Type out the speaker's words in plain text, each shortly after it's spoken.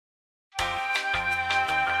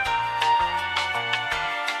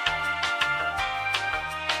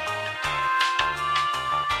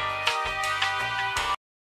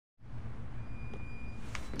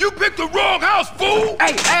picked the wrong house, fool!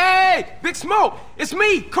 Hey, Big Smoke, it's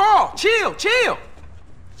me, Carl. Chill.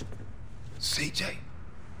 CJ?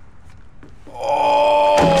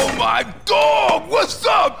 Oh, my dog! What's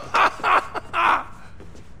up?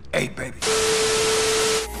 Hey, baby.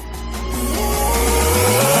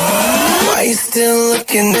 Why you still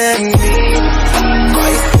looking at me?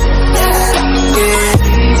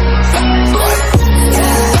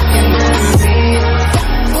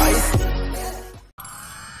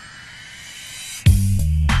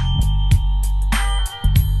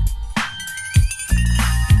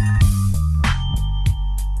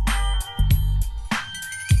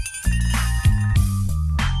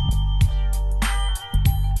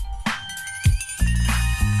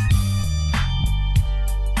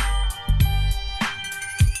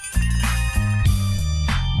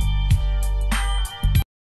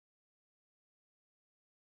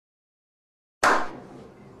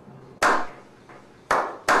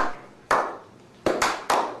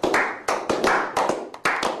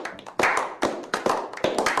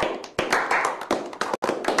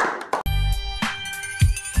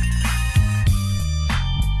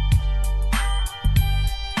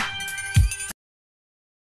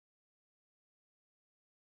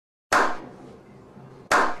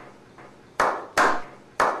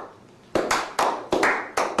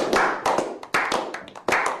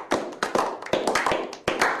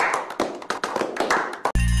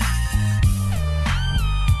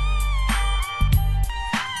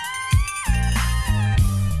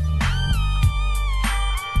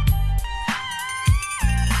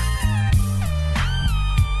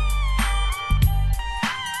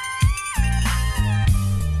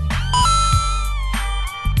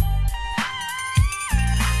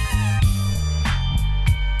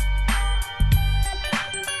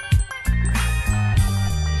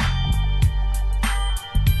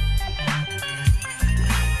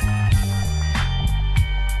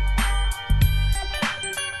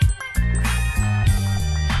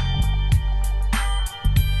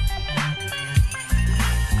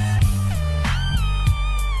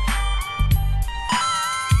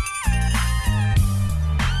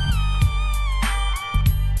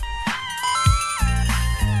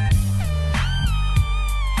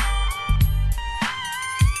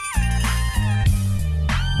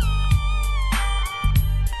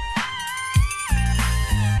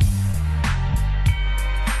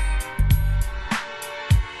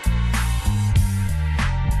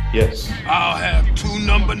 Yes. I'll have 2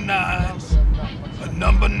 number 9s, a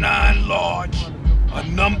number 9 large, a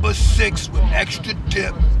number 6 with extra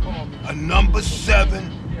dip, a number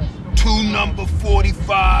 7, 2 number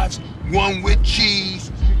 45s, 1 with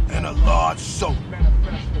cheese, and a large soda.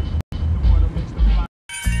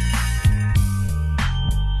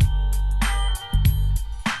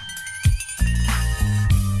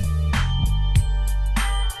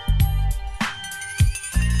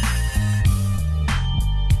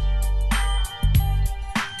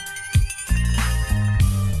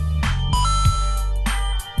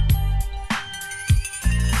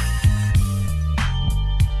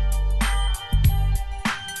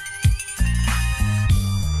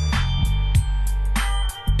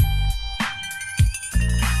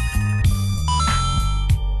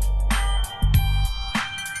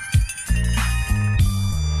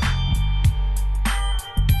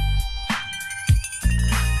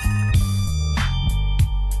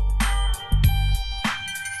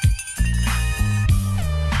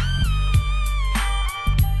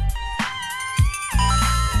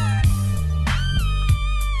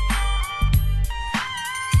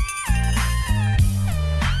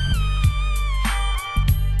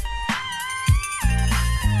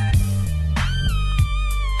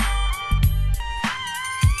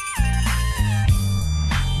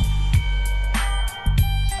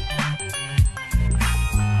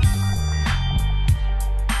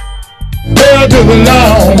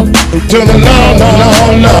 To the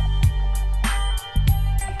no.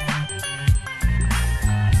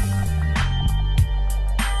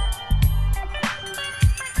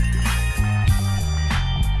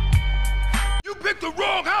 You picked the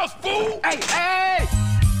wrong house, fool! Hey!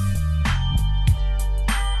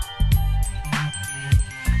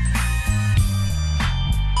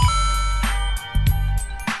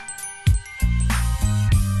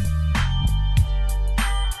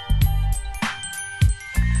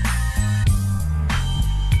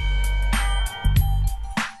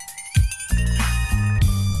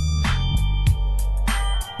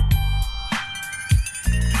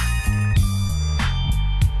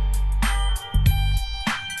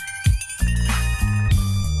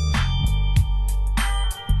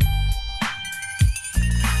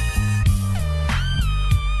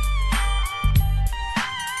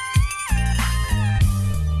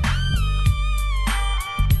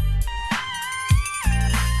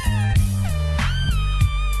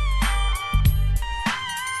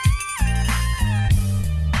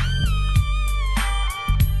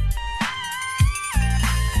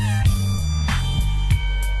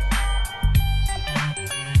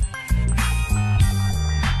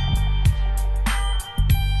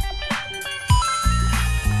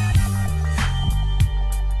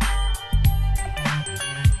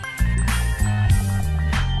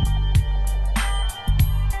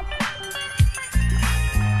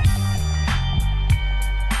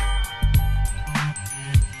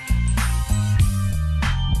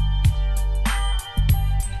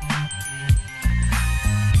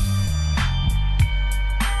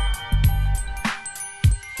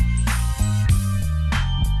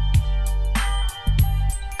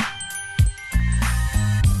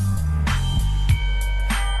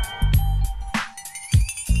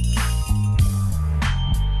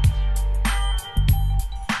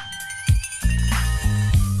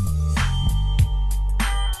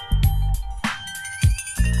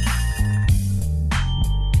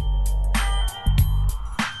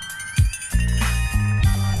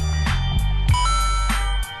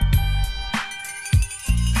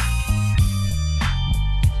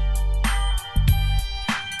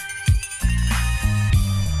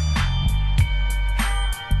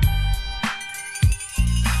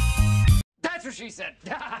 what she said.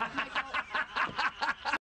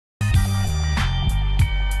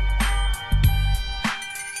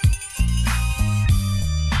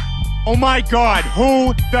 Oh my God,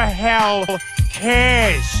 who the hell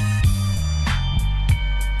cares?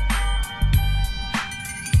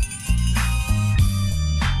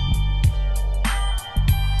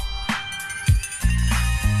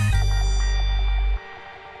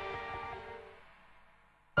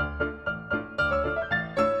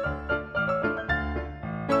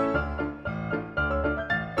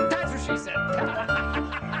 That's what she said.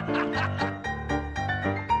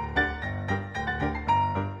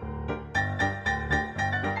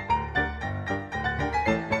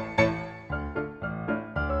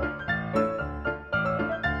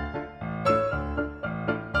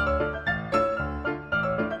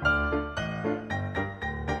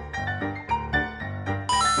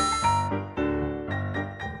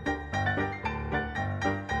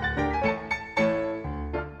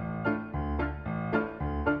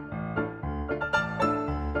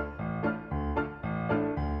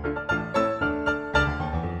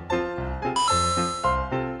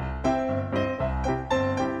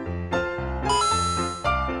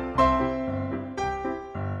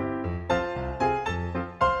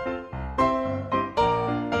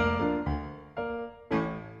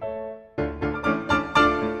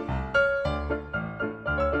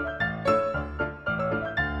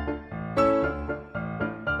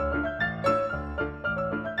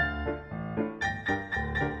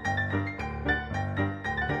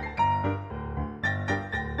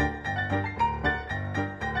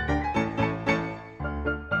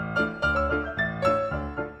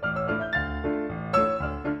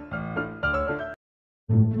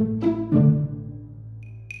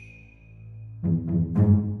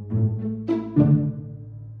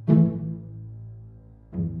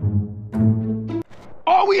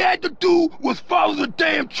 All we had to do was follow the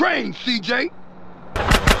damn train, CJ.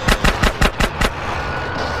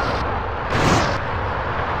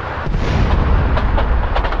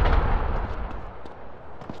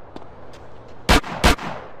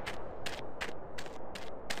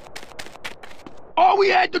 All we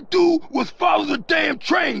had to do was follow the damn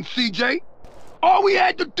train, CJ. All we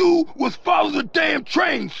had to do was follow the damn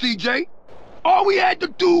train, CJ. All we had to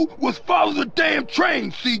do was follow the damn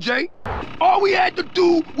train, CJ. All we had to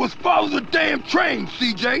do was follow the damn train,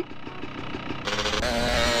 CJ.